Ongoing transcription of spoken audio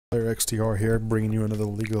XTR here, bringing you another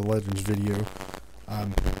League of Legends video.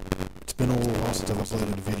 It's been a little while since I've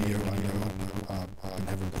uploaded a video. I know I've been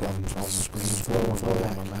having problems with screen flow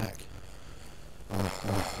on my Mac.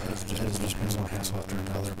 It's just been one hassle after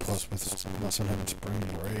another, plus with my son having spring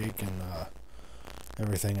break and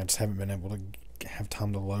everything, I just haven't been able to have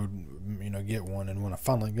time to load, get one, and when I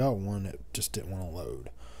finally got one, it just didn't want to load.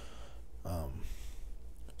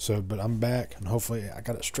 But I'm back, and hopefully I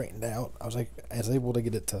got it straightened out. I was able to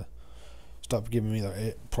get it to stop giving me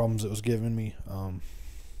the problems it was giving me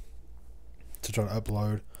to try to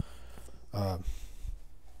upload.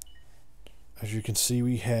 As you can see,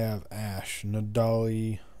 we have Ashe,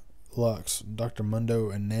 Nidalee, Lux, Dr. Mundo,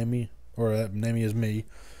 and Nami, or Nami is me.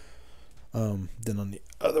 Then on the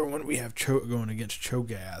other one, we have going against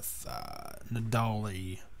Cho'Gath,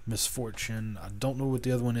 Nidalee, Miss Fortune. I don't know what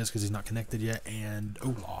the other one is because he's not connected yet, and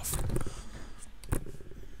Olaf.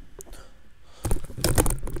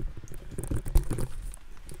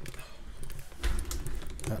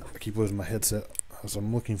 I keep losing my headset as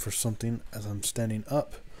I'm looking for something as I'm standing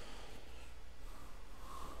up.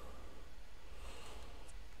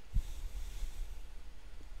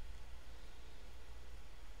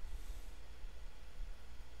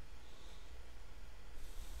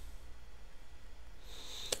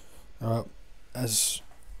 As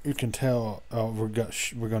you can tell, we're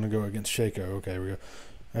going to go against Shaco. Okay, we go.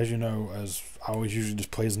 As you know, as I always usually just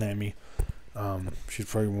plays Nami. She's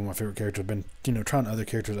probably one of my favorite characters. I've been, trying other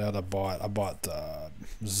characters out. I bought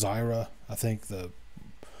Zyra. I think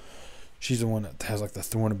she's the one that has like the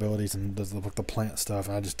thorn abilities and does the plant stuff.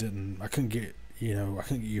 And I couldn't get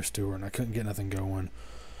used to her, and I couldn't get nothing going.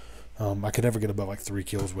 I could never get above like 3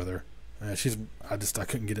 kills with her. I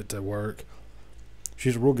couldn't get it to work.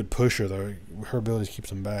 She's a real good pusher, though. Her abilities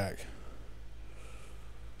keeps him back.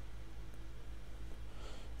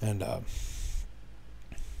 And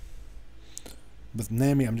with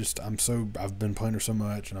Nami, I've been playing her so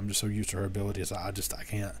much, and I'm just so used to her abilities. I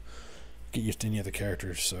can't get used to any other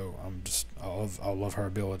characters. So I love her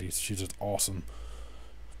abilities. She's just awesome.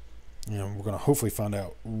 We're gonna hopefully find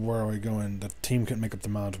out where we're going. The team couldn't make up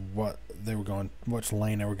their minds what they were going, which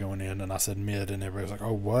lane they were going in, and I said mid, and everybody was like,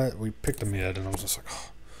 "Oh, what? We picked a mid," and I was just like, "Oh."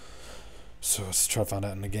 So let's try to find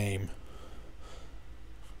out in the game.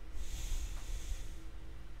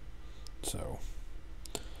 So,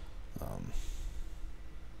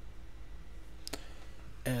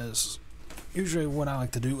 as usually what I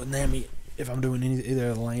like to do with Nami, if I'm doing either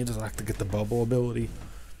of the lanes, is I like to get the bubble ability,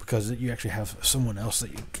 because you actually have someone else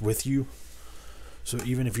with you. So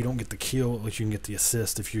even if you don't get the kill, at least you can get the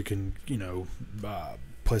assist if you can,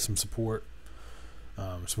 play some support,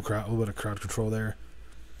 a little bit of crowd control there,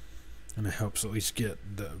 and it helps at least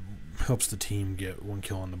helps the team get 1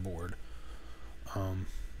 kill on the board.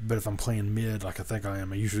 But if I'm playing mid, like I think I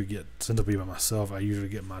am, since I'll be by myself, I usually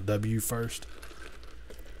get my W first.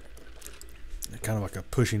 Kind of like a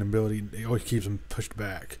pushing ability. It always keeps them pushed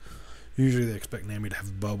back. Usually they expect Nami to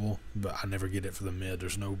have bubble, but I never get it for the mid.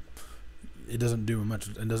 It doesn't do much.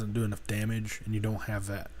 It doesn't do enough damage, and you don't have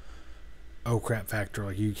that oh crap factor.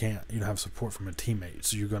 Like you don't have support from a teammate,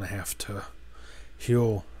 so you're gonna have to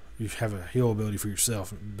heal. You have a heal ability for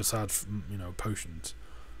yourself besides potions.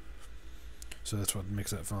 So that's what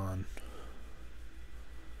makes that fun.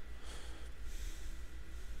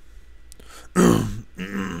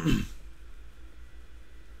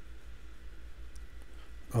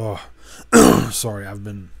 Oh, sorry, I've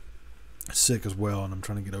been sick as well, and I'm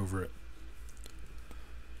trying to get over it.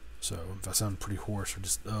 So if I sound pretty hoarse or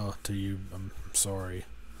just to you, I'm sorry.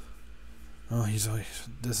 Oh,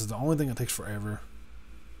 this is the only thing that takes forever.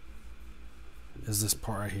 Is this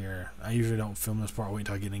part right here? I usually don't film this part. I wait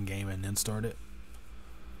until I get in game and then start it.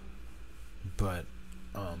 But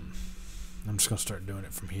I'm just gonna start doing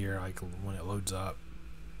it from here, like when it loads up.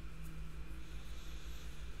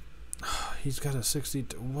 He's got a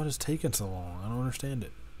 62. What is taking so long? I don't understand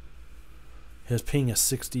it. His ping is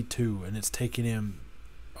 62, and it's taking him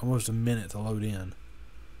almost a minute to load in.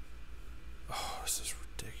 Oh, this is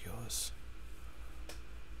ridiculous.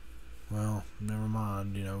 Well, never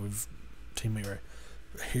mind. We've teammate right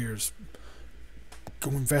here's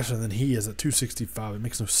going faster than he is at 265. It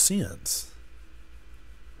makes no sense.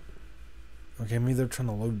 Okay, maybe they're trying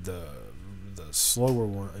to load the slower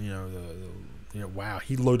one. Wow,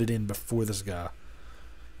 he loaded in before this guy.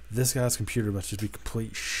 This guy's computer must just be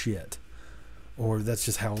complete shit. Or that's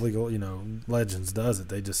just how Legends does it.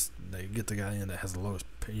 They get the guy in that has the lowest,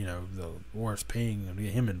 the worst ping, and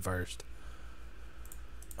get him in first.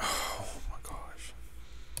 Oh my gosh.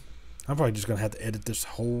 I'm probably just going to have to edit this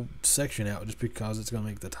whole section out just because it's going to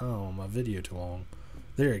make the time on my video too long.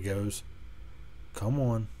 There it goes. Come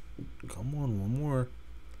on. Come on, one more.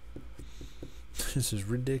 This is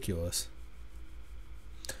ridiculous.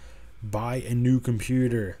 Buy a new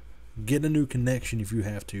computer. Get a new connection if you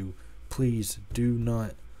have to. Please do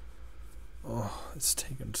not. Oh, it's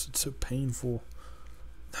so painful.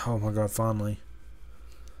 Oh my god, finally.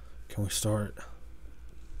 Can we start?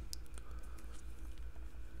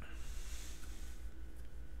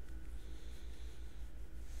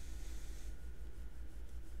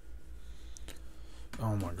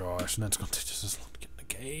 Oh my gosh, and that's going to take us to get in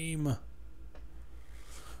the game.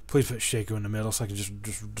 Please put Shaco in the middle so I can just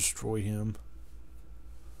destroy him.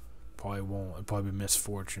 Probably won't. It'll probably be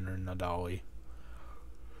Misfortune or Nadali.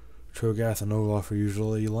 Cho'Gath and Olaf are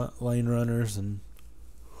usually lane runners, and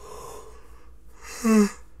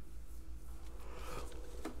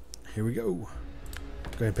here we go. Go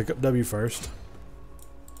ahead and pick up W first.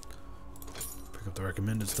 Pick up the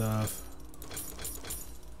recommended stuff.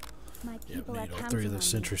 Yep, need all 3 of those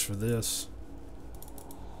sentries for this.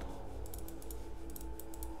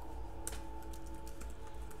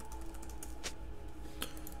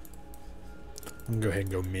 I'm gonna go ahead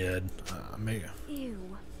and go mid.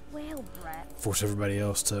 Force everybody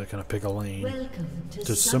else to kind of pick a lane.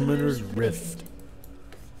 To Summoner's Rift.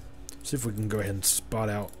 See if we can go ahead and spot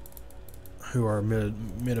out who our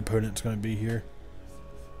mid opponent's gonna be here.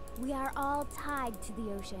 We are all tied to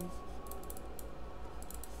the ocean.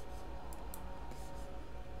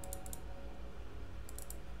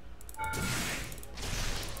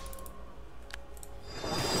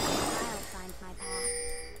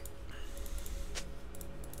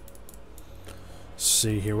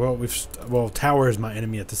 See here. Well, tower is my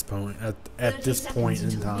enemy at this point. At this point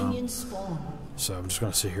in time. So I'm just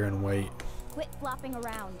gonna sit here and wait. Quit flopping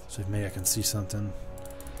around. See if maybe I can see something.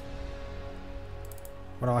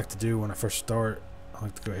 What I like to do when I first start, I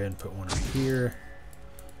like to go ahead and put one up here,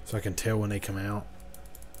 so I can tell when they come out.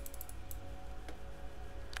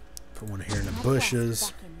 Put one here in the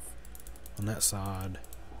bushes on that side,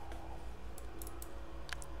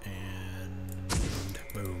 and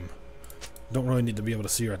boom. Don't really need to be able to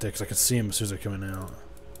see right there because I can see them as soon as they're coming out.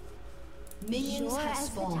 Minions have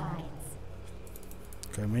spawned.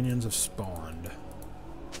 Okay, minions have spawned.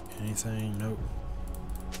 Anything? Nope.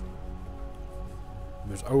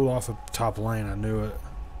 There's Olaf up top lane. I knew it.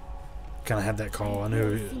 Kind of had that call. I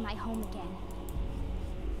knew it. See my home again.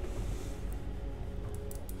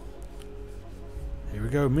 Here we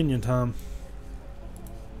go, minion time.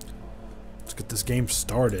 Let's get this game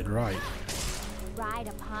started right. Ride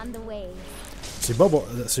upon the waves. See,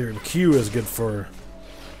 the Q is good for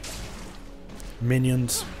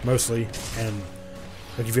minions mostly, and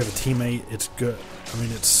like if you have a teammate, it's good. I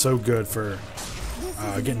mean, it's so good for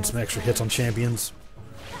getting some extra hits on champions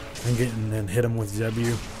and hit them with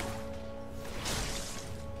W.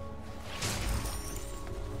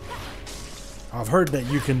 I've heard that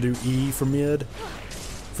you can do E for mid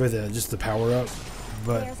for just the power up,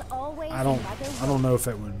 but I don't know if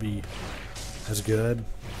that would be as good.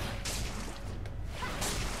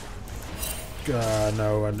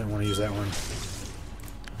 No, I didn't want to use that one.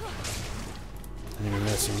 I didn't even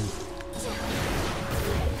miss him.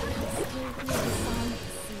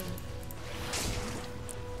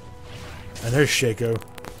 And there's Shaco.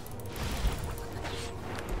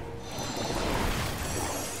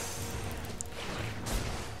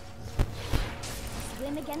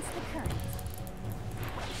 Swim against the current.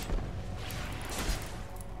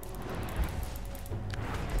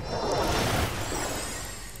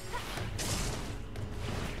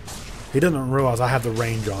 He doesn't realize I have the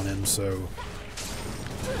range on him, so.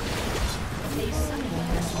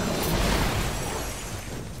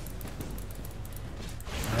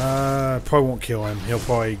 Probably won't kill him. He'll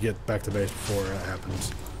probably get back to base before it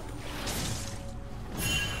happens.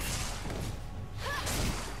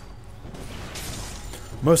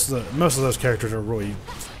 Most of those characters are really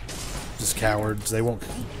just cowards. They won't.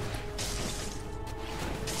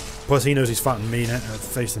 Plus, he knows he's fighting me,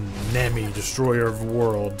 facing Nami, Destroyer of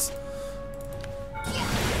Worlds.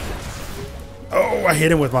 Oh, I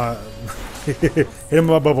hit him with my hit him with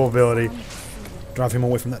my bubble ability. Drive him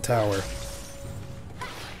away from that tower.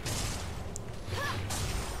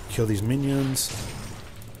 Kill these minions.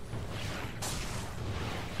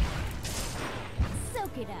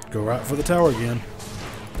 Soak it up. Go right for the tower again.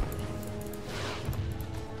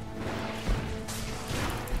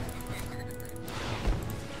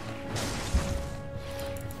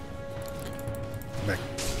 Back.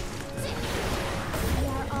 We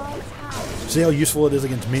are all tied. See how useful it is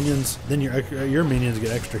against minions? Then your minions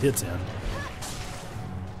get extra hits in.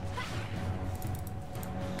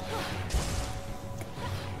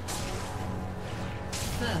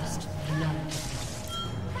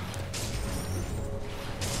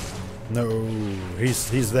 No,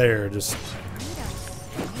 he's there. Just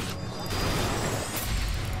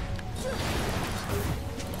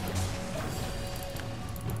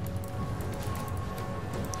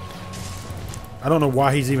I don't know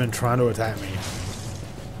why he's even trying to attack me.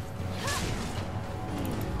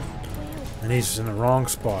 And he's in the wrong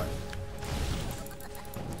spot.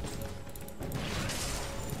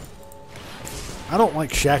 I don't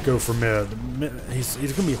like Shaco for mid. He's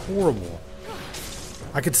gonna be horrible.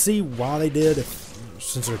 I could see why they did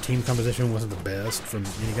since their team composition wasn't the best from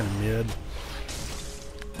any kind of mid.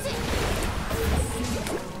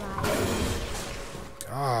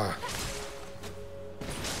 Ah.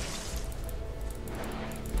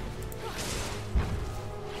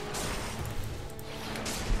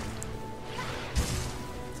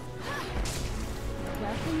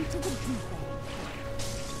 Welcome to the deep end.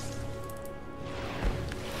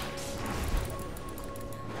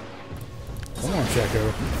 Come on,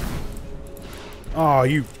 Shaco. Oh,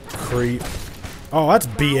 you creep. Oh, that's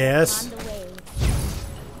BS. On the way.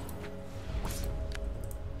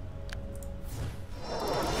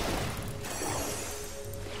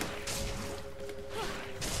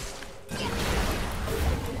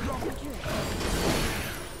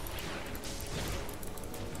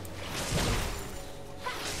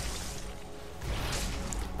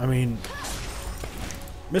 I mean,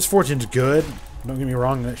 Miss Fortune's good. Don't get me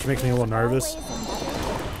wrong, she makes me a little nervous.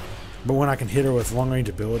 But when I can hit her with long-range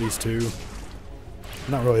abilities too,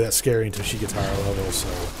 not really that scary until she gets higher level, so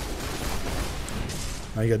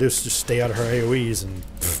all you gotta do is just stay out of her AoEs and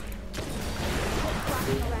pfft.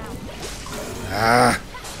 Ah,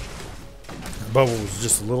 that bubble was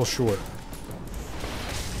just a little short.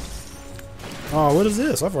 Oh, what is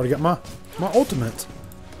this? I've already got my ultimate.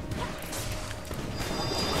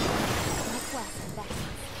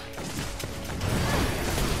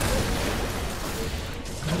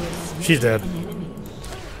 She's dead.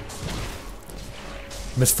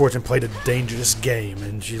 Miss Fortune played a dangerous game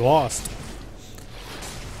and she lost.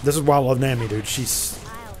 This is why I love Nami, dude. She's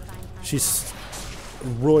a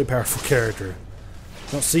really powerful character.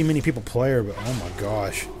 Don't see many people play her, but oh my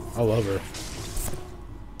gosh, I love her.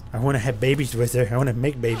 I want to have babies with her. I want to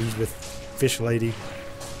make babies with Fish Lady. I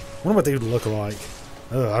wonder what they would look like.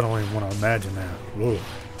 Ugh, I don't even want to imagine that. Ugh.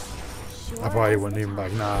 I probably wouldn't even be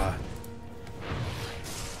like, nah.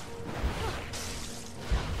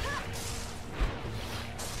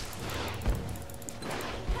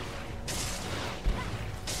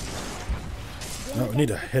 No, we need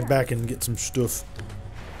to head back and get some stuff.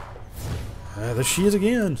 There she is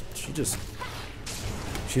again.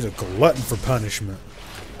 She's a glutton for punishment.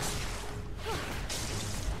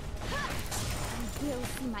 I will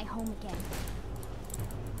see my home again.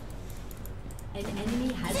 An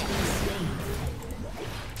enemy has been slain.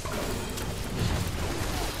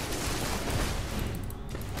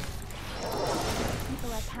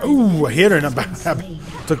 People are counting. Ooh, I hit her and I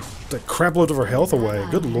took the crap load of her health away.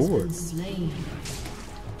 Good lord. Slain.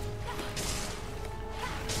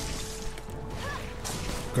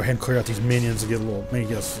 Go ahead and clear out these minions and get a little. Maybe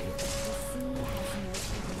get us.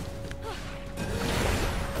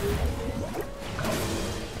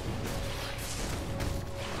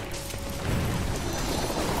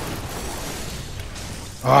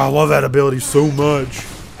 Oh, I love that ability so much.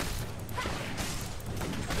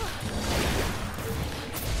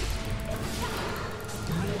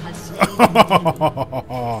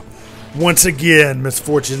 Once again, Miss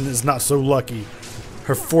Fortune is not so lucky.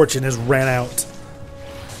 Her fortune has ran out.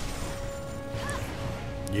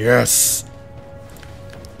 Yes.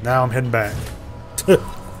 Now I'm heading back.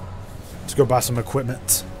 Let's go buy some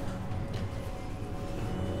equipment.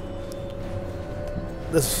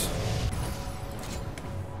 This.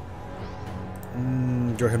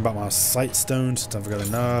 Go ahead and buy my sight stone since I've got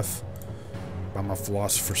enough. Buy my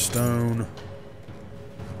philosopher stone.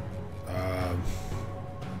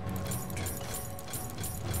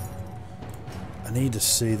 I need to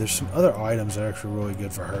see. There's some other items that are actually really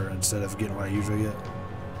good for her instead of getting what I usually get.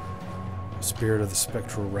 Spirit of the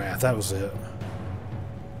Spectral Wrath. That was it.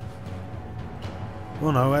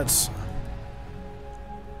 Well, no, that's.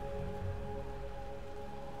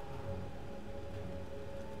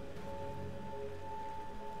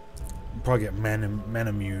 Probably get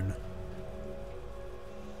Manamune.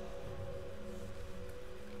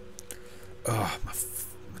 Ugh, my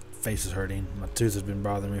face is hurting. My tooth has been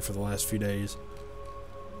bothering me for the last few days.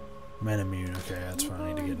 Manamune. Okay, that's what I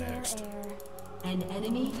need to get next. An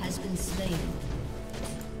enemy has been slain.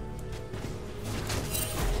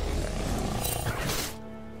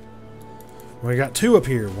 We got two up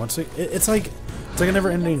here. It's like a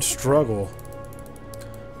never-ending struggle,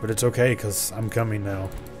 but it's okay because I'm coming now.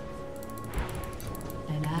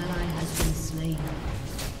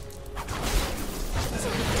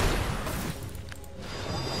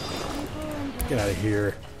 Get out of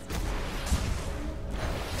here.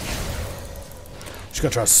 She's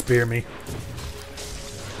gonna try to spear me.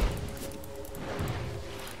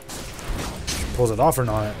 She pulls it off or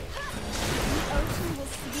not. The ocean will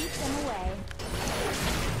sweep them away.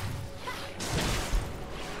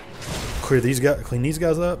 Clean these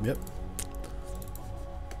guys up. Yep.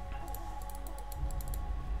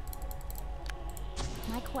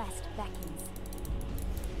 My quest beckons.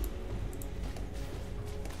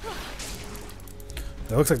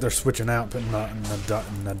 It looks like they're switching out, putting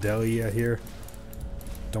Nadelia here.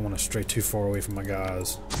 Don't want to stray too far away from my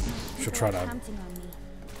guys. She'll try to. Counting on me.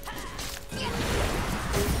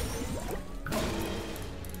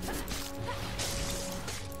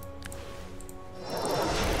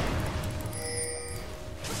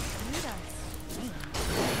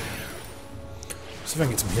 See if I can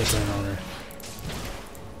get some hits in on her.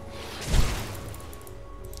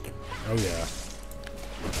 Oh yeah.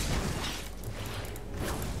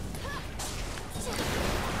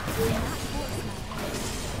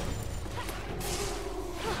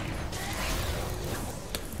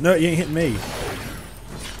 No, you ain't hitting me.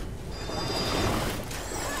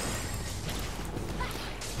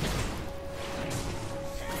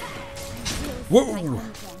 Whoa!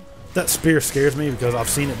 That spear scares me because I've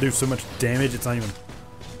seen it do so much damage, it's not even...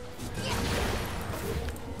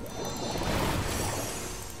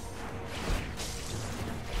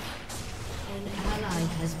 An ally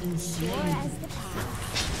has been slain.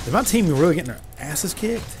 Is my team really getting their asses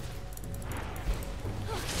kicked?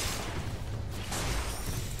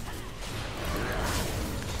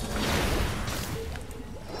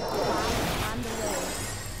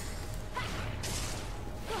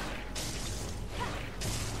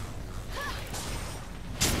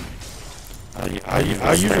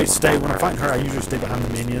 I usually stay, when I'm fighting her, I usually stay behind the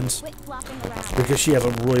minions. Quit flopping around. Because she has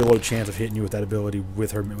a really low chance of hitting you with that ability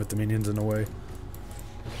with the minions in the way.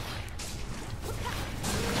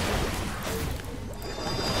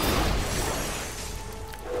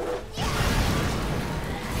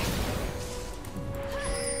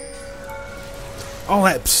 Oh,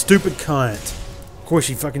 that stupid cunt. Of course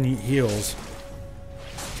she fucking heals.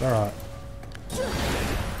 It's alright.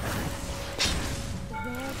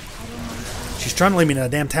 She's trying to leave me in a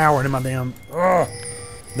damn tower and in my damn... Ugh.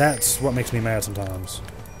 That's what makes me mad sometimes.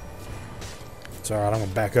 It's alright, I'm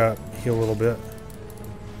gonna back up, heal a little bit.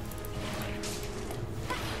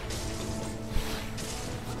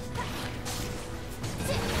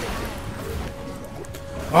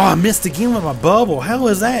 Oh, I missed again with my bubble. How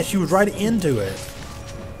is that? She was right into it.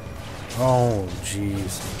 Oh,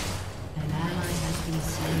 jeez. An ally has been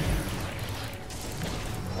slain.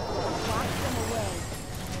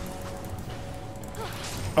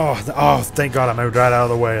 Oh, thank God I moved right out of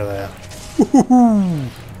the way of that. Woo-hoo-hoo.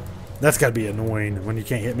 That's gotta be annoying when you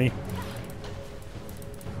can't hit me.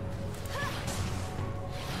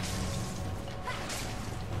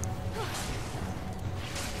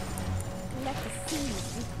 Let the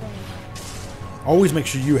seas reclaim. Always make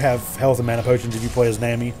sure you have health and mana potions if you play as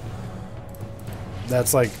Nami.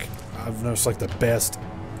 That's like, I've noticed, like the best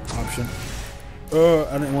option.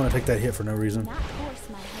 I didn't want to take that hit for no reason. Not force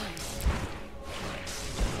my hand.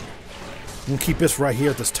 I'm gonna keep this right here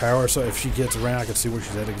at this tower so if she gets around I can see where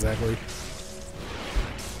she's at exactly.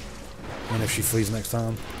 And if she flees next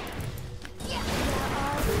time. We are all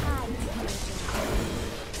tied to the ocean.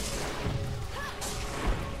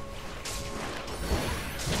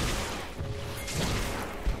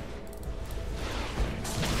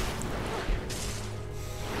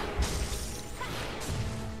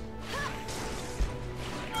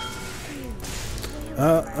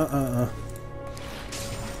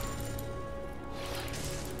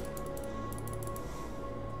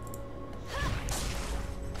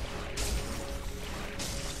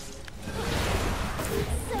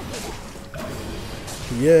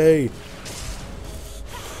 Yay!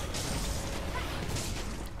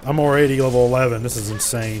 I'm already level 11. This is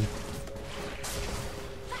insane.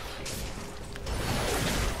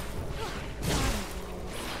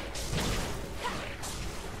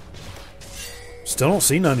 Still don't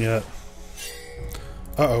see none yet.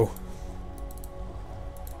 Uh-oh.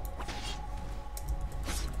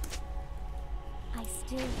 I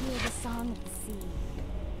still hear the song of the sea.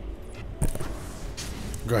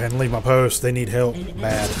 Go ahead and leave my post. They need help. An enemy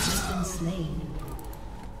Bad. has been slain.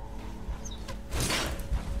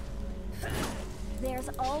 There's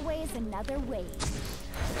always another way.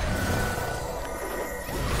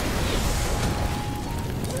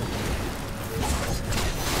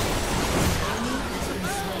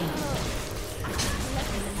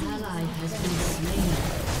 An ally has been slain.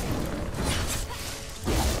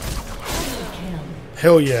 Double kill.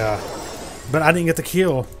 Hell yeah. But I didn't get the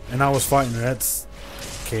kill, and I was fighting her. That's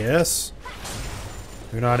KS.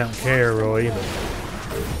 You know, I don't care really. But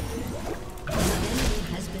An enemy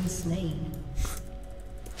has been slain.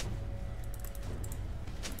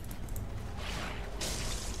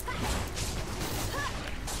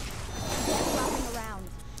 Flopping around.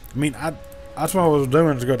 I mean, that's what I was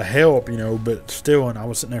doing to go to help, you know. But still, and I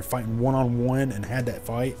was sitting there fighting one-on-one and had that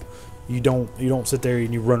fight. You don't sit there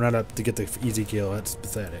and you run right up to get the easy kill. That's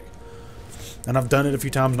pathetic. And I've done it a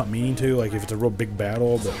few times, not meaning to, like if it's a real big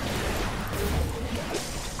battle, but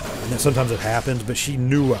and then sometimes it happens. But she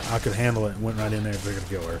knew I could handle it and went right in there and figured to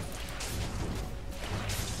kill her.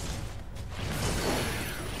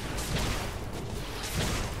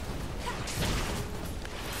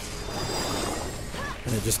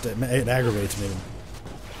 And it aggravates me. The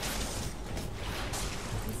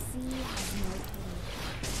sea has no king.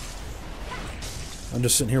 I'm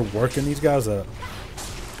just sitting here working these guys up.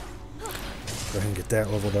 Go ahead and get that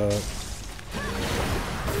leveled up.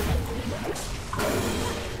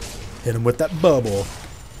 Hit him with that bubble.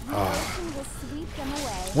 The ocean will sweep them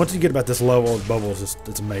away. Once you get about this level of bubbles,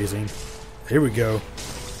 it's amazing. Here we go.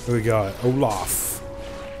 Here we got Olaf.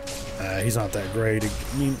 He's not that great. I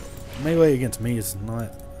mean, melee against me is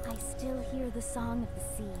not. I still hear the song of the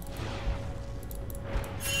sea.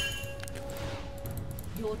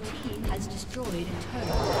 Your team has destroyed a turret.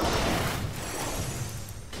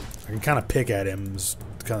 I can kind of pick at him. Is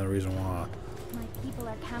kind of the reason why. My people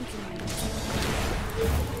are counting on me.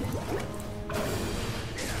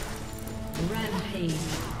 Rampage.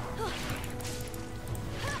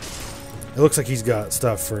 It looks like he's got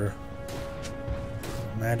stuff for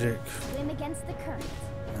magic. Swim against the current.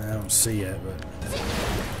 I don't see it, but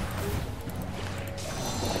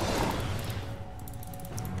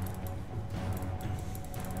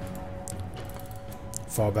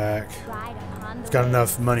fall back. Ride upon the I've got waves.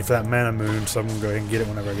 enough money for that mana moon, so I'm gonna go ahead and get it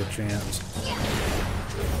whenever I get a chance.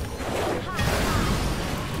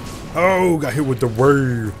 Oh, got hit with the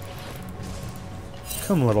wave.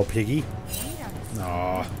 Come, little piggy.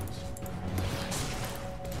 Aw.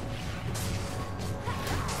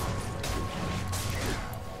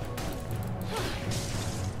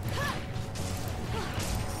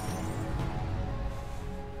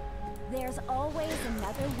 There's always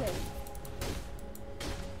another way.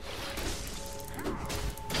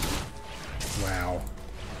 Wow.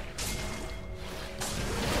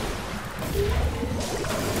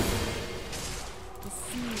 The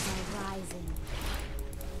seas are rising.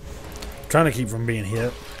 Trying to keep from being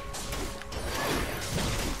hit.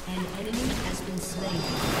 An enemy has been slain.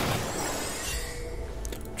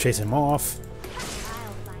 Chase him off. I'll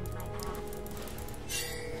find my path.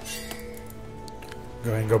 Go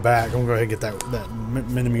ahead and go back. I'm gonna go ahead and get that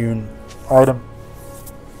Minimune item.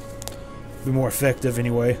 Be more effective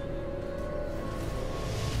anyway.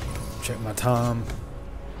 Check my time.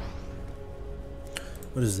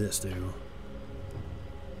 What does this do?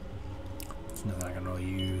 It's nothing I can really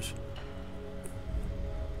use.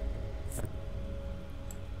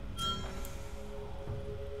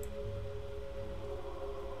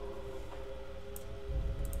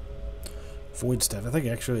 Void Staff. I think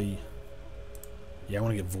actually. Yeah, I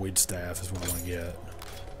want to get Void Staff is what I want to get.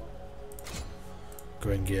 Go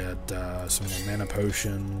ahead and get some more mana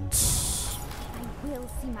potions. I will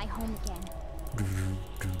see my home again.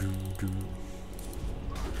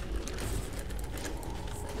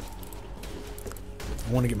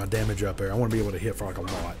 I want to get my damage up there. I want to be able to hit for like a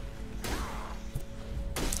lot.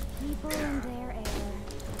 People in their air.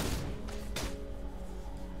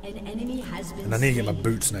 An enemy has been And I need to get my slain.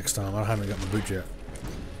 boots next time. I haven't got my boots yet.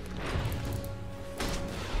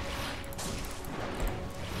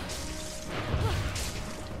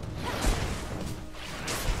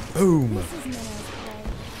 Boom! This is Minnows play.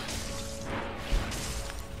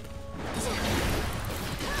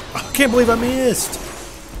 I can't believe I missed!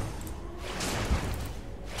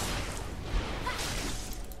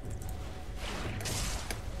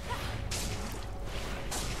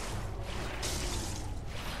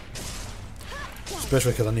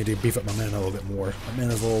 Especially because I need to beef up my mana a little bit more. My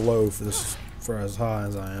mana's a little low for this, for as high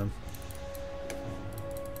as I am.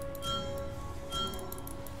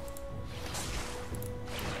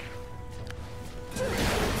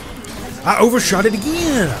 I overshot it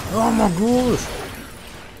again! Oh my gosh!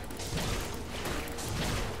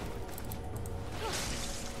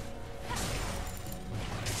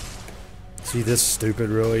 See this stupid,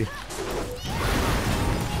 really?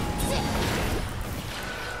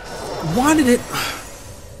 Why did it...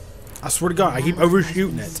 I swear to God, I keep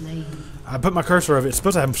overshooting it. Slain. I put my cursor over it. It's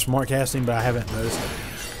supposed to have smart casting, but I haven't noticed it.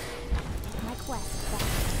 My quest back.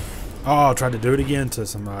 Oh, tried to do it again to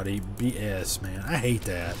somebody. BS, man. I hate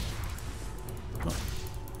that.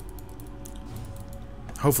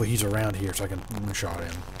 Hopefully he's around here so I can one-shot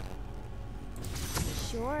him.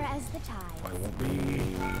 Sure as the tide. I won't be.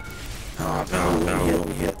 Oh no,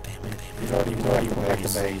 hit. Damn it. He's already back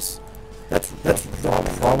to base. That's the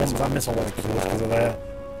problem. If I miss a lot of kills because of that.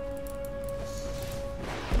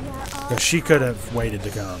 We are all Because she could have waited to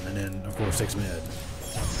come and then, of course, takes mid.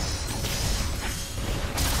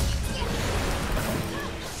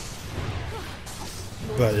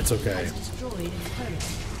 But it's okay. Has destroyed a turret.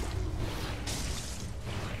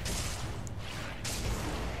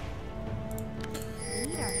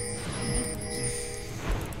 leaders.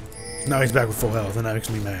 Now he's back with full health, and that makes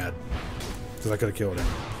me mad. Because I could have killed him.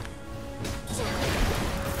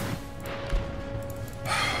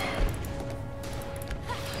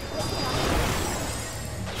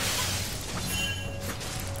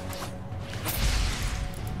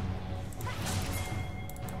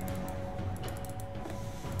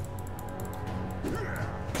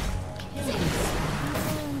 In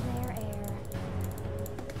their air.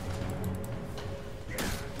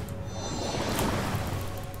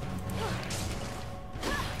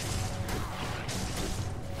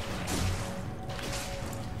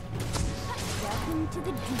 Welcome to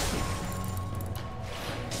the deep.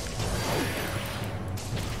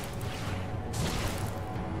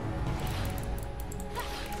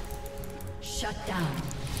 Shut down.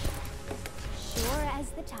 Sure as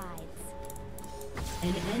the tides.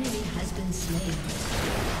 An enemy has been slain.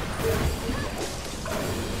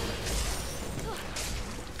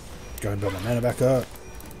 Go ahead and build my mana back up.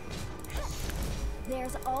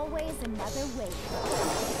 There's always another way.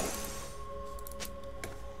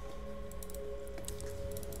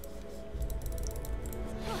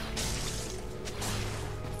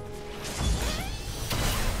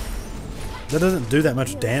 That doesn't do that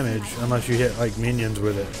much damage unless you hit like minions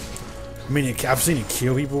with it. I mean, I've seen it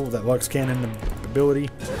kill people, that Lux Cannon ability.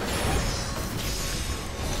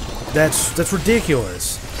 That's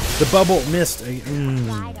ridiculous. The bubble missed.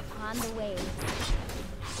 Ride upon the waves.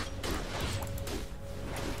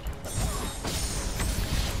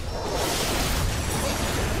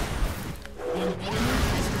 An enemy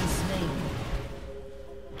has been slain.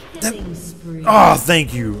 Killing spree. Oh,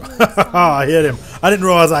 thank you. I hit him. I didn't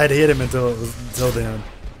realize I had hit him until then.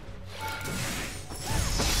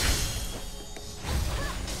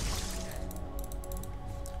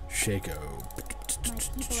 Shaco. My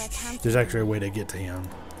people are counting. There's actually a way to get to him.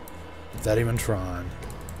 Without even trying.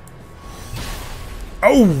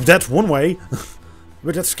 Oh, that's one way.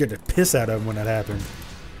 But that scared the piss out of him when that happened.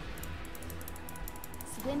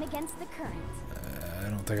 Swim against the current. I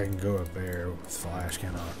don't think I can go up there with Flash,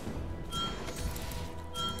 can I?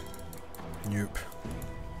 Nope.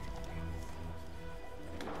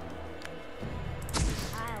 I'll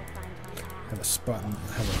find my path. Have a spot and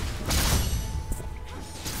have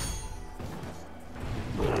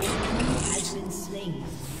An enemy has been slain.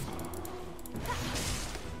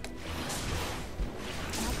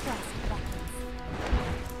 My quest beckons.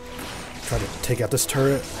 a try to take out this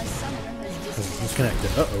turret. A summoner has It's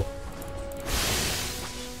disconnected. Uh-oh.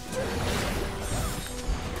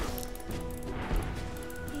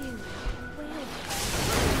 Ew. Where?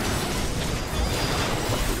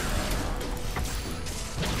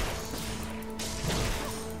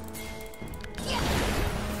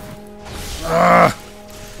 Ah!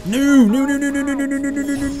 No! No! No! No! No! No! No! No! No! No!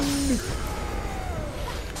 No! No!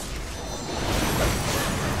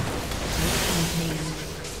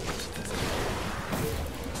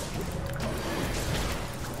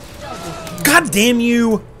 God damn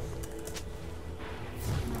you!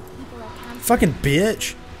 People are counting. Fucking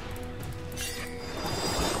bitch!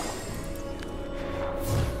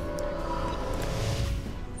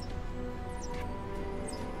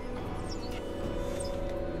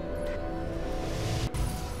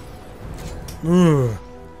 Ugh.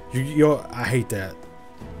 I hate that.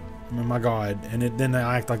 Oh my god. And then they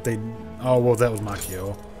act like they... Oh, well, that was my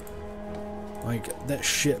kill. Like, that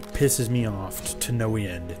shit pisses me off to no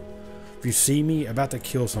end. If you see me about to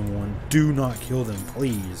kill someone, do not kill them,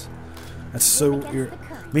 please. That's so...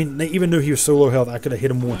 I mean, even though he was so low health, I could have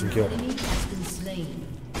hit him once and killed him. enemy has been slain.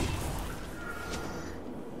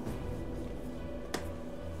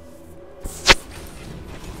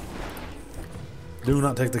 Do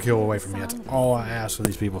not take the kill away from me. That's all I ask of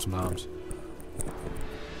these people sometimes.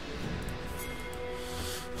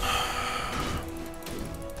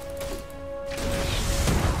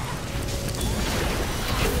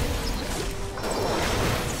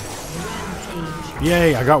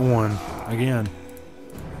 Yay, I got one. Again.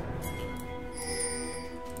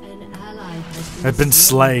 An ally has I've been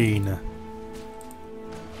slain.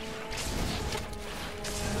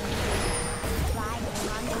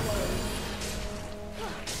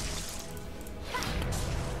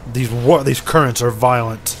 These currents are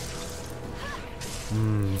violent.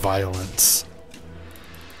 Violence.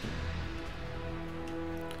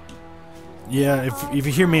 Yeah, if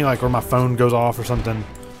you hear me like, or my phone goes off or something,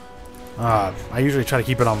 I usually try to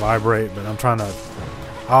keep it on vibrate, but I'm trying to.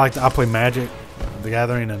 I play Magic, the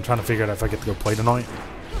Gathering, and I'm trying to figure out if I get to go play tonight.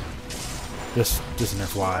 Just an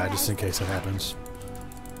FYI, just in case it happens.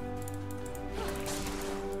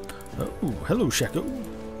 Oh, hello, Shaco.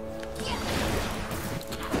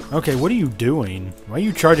 Okay, what are you doing? Why are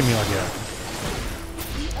you charging me like that?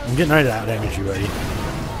 I'm getting ready to out-damage you, buddy.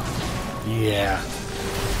 Yeah.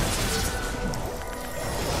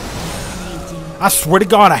 I swear to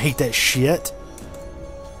God, I hate that shit.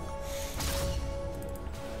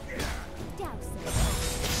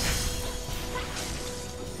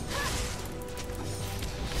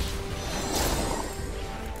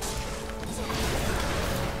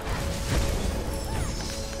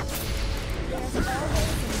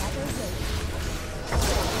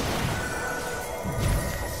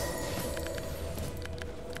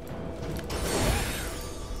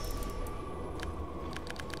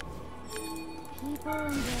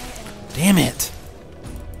 Damn it!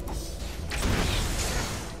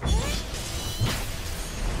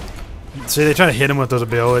 See, they try to hit him with those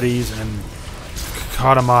abilities, and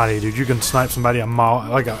God almighty, dude, you can snipe somebody a mile,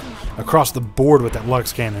 like across the board with that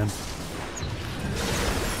Lux Cannon.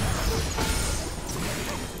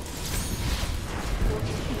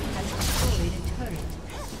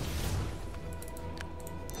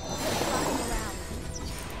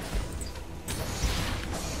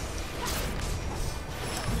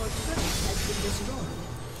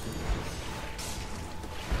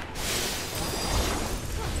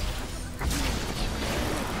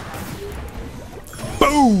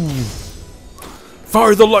 Boom!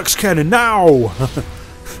 Fire the Lux Cannon now!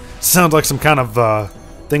 Sounds like some kind of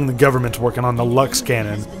thing the government's working on, the Lux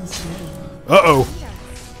Cannon. Uh-oh.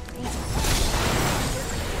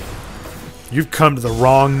 You've come to the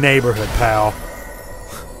wrong neighborhood, pal.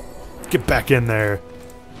 Get back in there.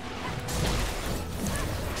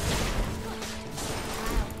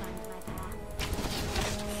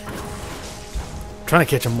 Trying to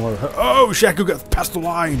catch him more. Oh, Shaco got past the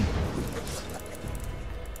line.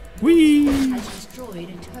 Whee! Has destroyed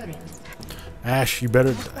a turret. Ash, you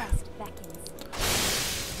better.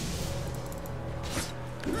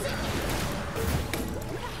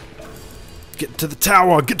 Get to the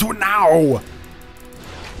tower! Get to it now!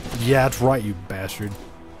 Yeah, that's right, you bastard.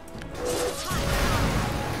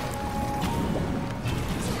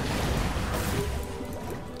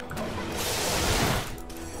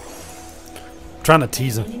 Trying to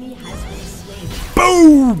tease him. Enemy has been slain.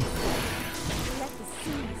 Boom!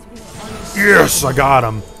 Yes, I got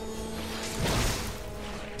him.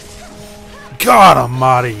 God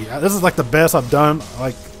almighty. This is like the best I've done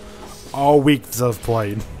like all week that I've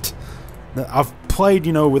played. I've played,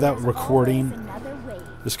 you know, without recording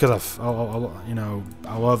just because I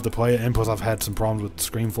love to play it, and plus I've had some problems with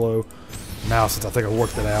ScreenFlow now since I think I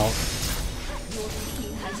worked it out. Your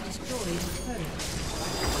team has destroyed a turret.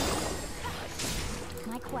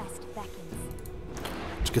 My quest beckons.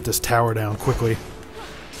 Let's get this tower down quickly.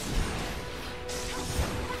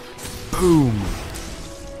 Boom.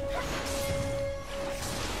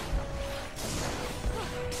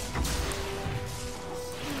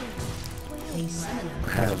 A summoner.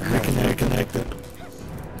 Has reconnected.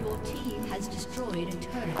 Your team has destroyed a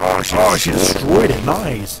turret. Oh, she destroyed it.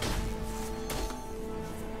 Nice.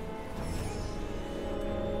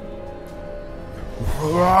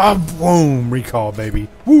 Boom. Recall, baby.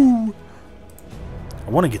 Woo. I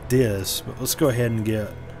want to get this, but let's go ahead and get...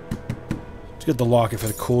 Let's get the locket for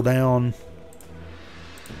the cooldown.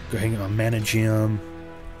 Go ahead and get my mana gem.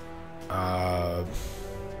 Yeah,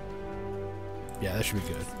 that should be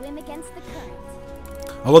good. Swim against the current.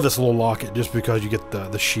 I love this little locket just because you get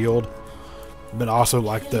the shield, but also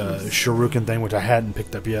like the shuriken thing, which I hadn't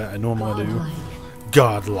picked up yet. I normally do.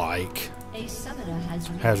 Godlike. A summoner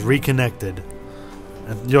Has reconnected.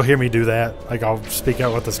 And you'll hear me do that. Like, I'll speak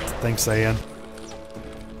out what this thing's saying.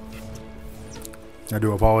 I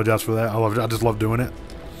do apologize for that. I just love doing it.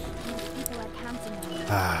 People are counting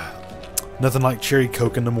on you. Nothing like cherry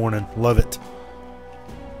Coke in the morning. Love it.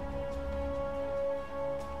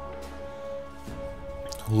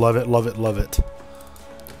 Love it, love it, love it.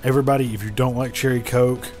 Everybody, if you don't like cherry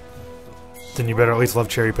Coke, then you better at least love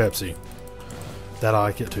cherry Pepsi. That I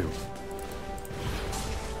like it too.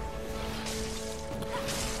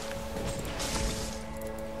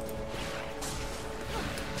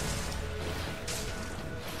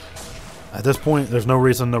 at this point, there's no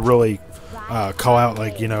reason to really call out,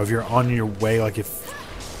 like, you know, if you're on your way, like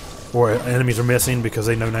if or enemies are missing, because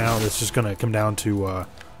they know now it's just gonna come down to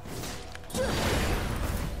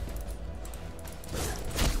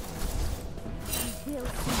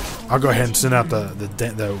I'll go ahead and send out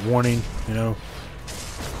the warning, you know.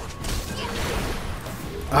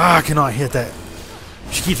 I cannot hit that.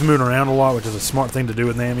 She keeps moving around a lot, which is a smart thing to do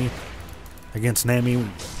with Nami. Against Nami.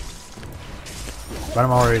 But I'm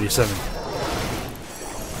already 87.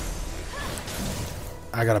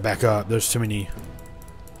 I gotta back up. There's too many.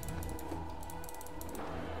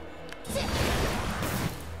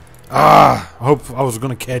 I hope I was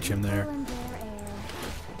gonna catch him there.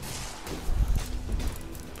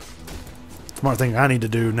 Smart thing I need to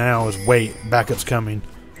do now is wait. Backup's coming.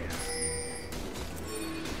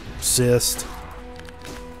 Assist.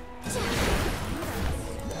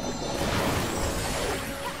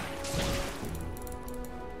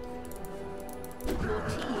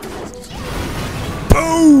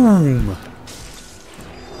 Boom!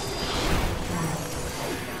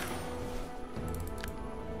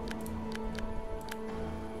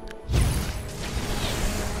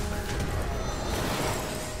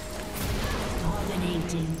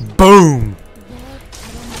 Boom!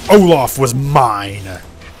 Olaf was mine.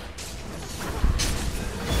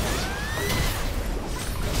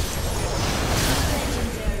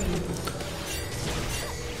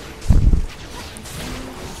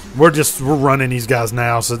 We're running these guys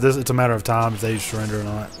now, so it's a matter of time if they surrender or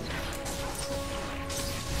not.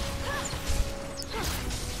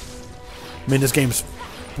 I mean, this game's,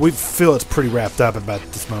 we feel it's pretty wrapped up about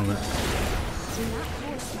this moment.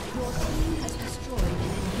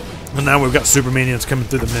 And now we've got super minions coming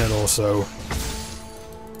through the middle, so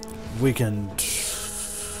we can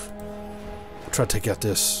try to take out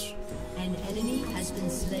this. An enemy has been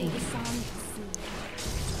slain.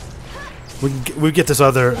 We get this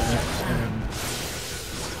other.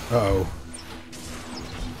 Uh-oh.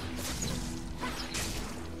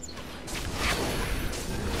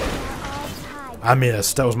 I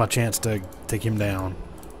missed. That was my chance to take him down.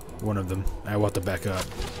 One of them. I want to back up.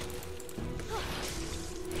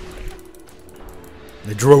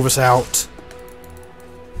 They drove us out.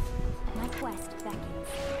 My quest beckons.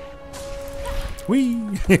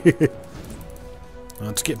 Whee!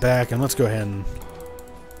 Let's get back and let's go ahead and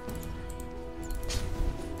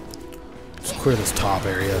just clear this top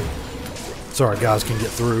area so our guys can get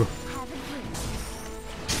through.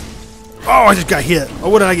 Oh, I just got hit. Oh,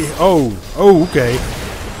 what did I get? Oh, okay.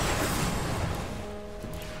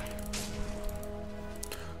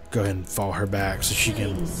 Go ahead and follow her back so she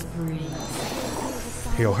can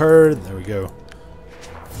heal her. There we go.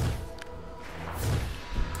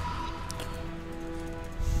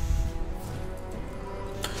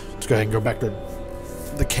 Let's go ahead and go back to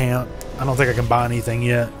the camp. I don't think I can buy anything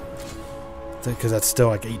yet because that's still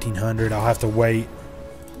like 1800. I'll have to wait.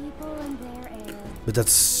 But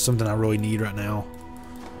that's something I really need right now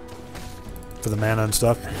for the mana and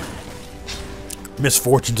stuff. Miss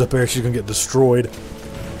Fortune's up there. She's gonna get destroyed.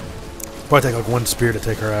 Probably take like one spear to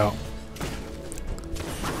take her out.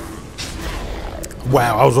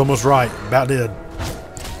 Wow, I was almost right. About did.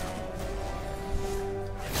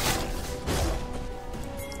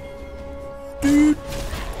 Dude.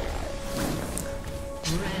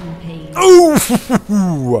 Rampage.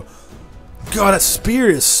 Oh! God, that spear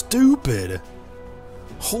is stupid.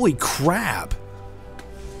 Holy crap.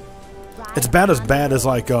 It's about as bad as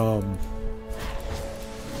like, oh,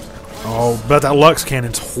 but that Lux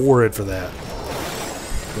Cannon's horrid for that. Go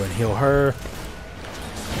ahead and heal her.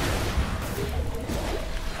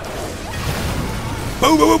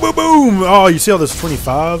 Boom, boom, boom, boom, boom! Oh, you see all those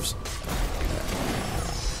 25s?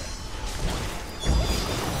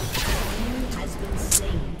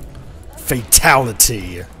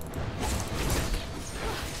 Fatality.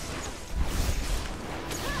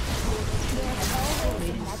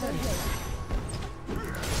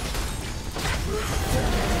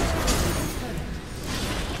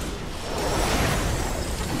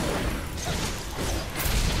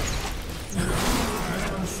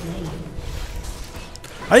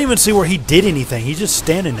 I didn't even see where he did anything. He's just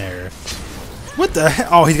standing there. What the hell?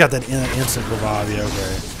 Oh, he's got that instant revive. Yeah,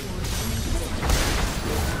 okay.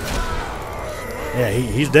 Yeah,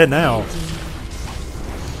 he's dead now.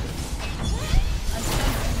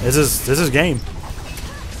 This is game.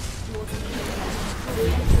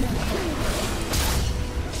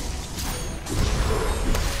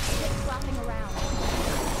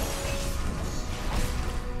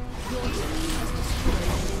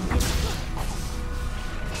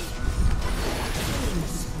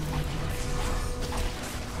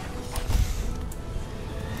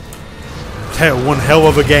 Hell, one hell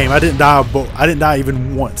of a game. I didn't die, but I didn't die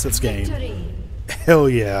even once this game. Victory. Hell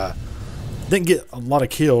yeah. Didn't get a lot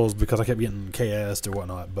of kills because I kept getting KS'd or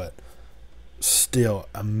whatnot, but still,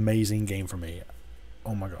 amazing game for me.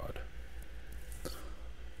 Oh my god.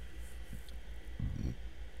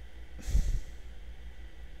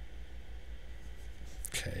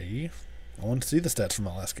 Okay. I want to see the stats from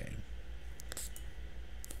my last game.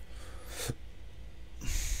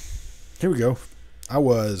 Here we go. I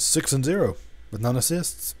was 6-0 with 9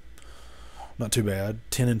 assists. Not too bad.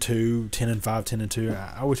 10-2, 10-5,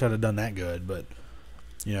 10-2. I wish I'd have done that good, but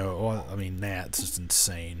you know, I mean, Nat's just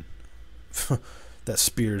insane. That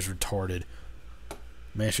spear is retarded.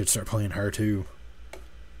 Man, I should start playing her too.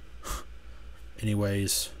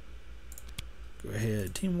 Anyways, go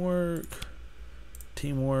ahead. Teamwork.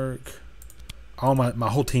 All my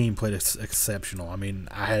whole team played exceptional. I mean,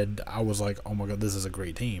 I was like, oh my god, this is a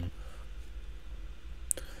great team.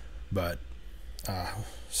 But let's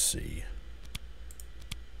see.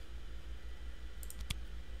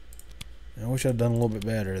 I wish I'd done a little bit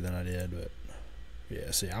better than I did, but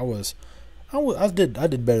yeah. See, I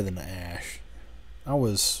did better than the Ashe.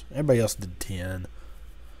 Everybody else did 10.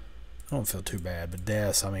 I don't feel too bad, but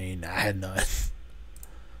deaths, I mean, I had none.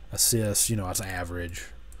 Assists, you know, it's average.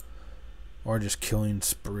 Or just killing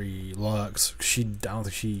spree. Lux, I don't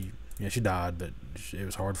think she died, but it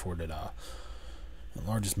was hard for her to die. The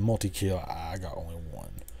largest multi-kill, I got only 1.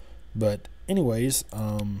 But anyways,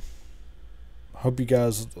 hope you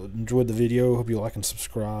guys enjoyed the video. Hope you like and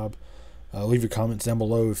subscribe. Leave your comments down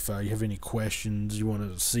below if you have any questions. You want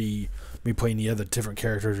to see me play any other different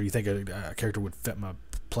characters, or you think a character would fit my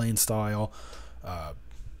playing style.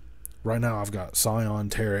 Right now I've got Scion,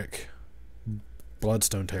 Taric,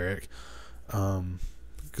 Bloodstone Taric,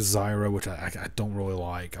 Zyra, which I don't really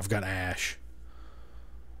like. I've got Ashe,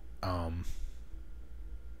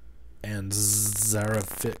 and Zyra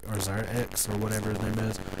X or whatever his name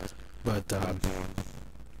is. But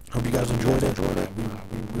hope you guys enjoyed it.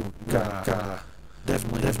 We got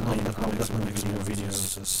definitely make some more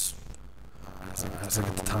videos as I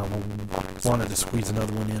get the time. I wanted to squeeze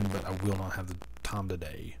another one in, but I will not have the time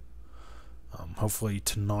today. Hopefully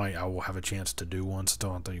tonight I will have a chance to do one.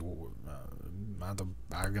 Still,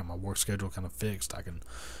 I got my work schedule kind of fixed. I can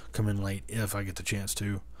come in late if I get the chance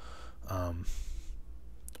to.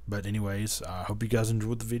 But anyways, I hope you guys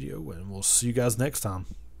enjoyed the video, and we'll see you guys next time.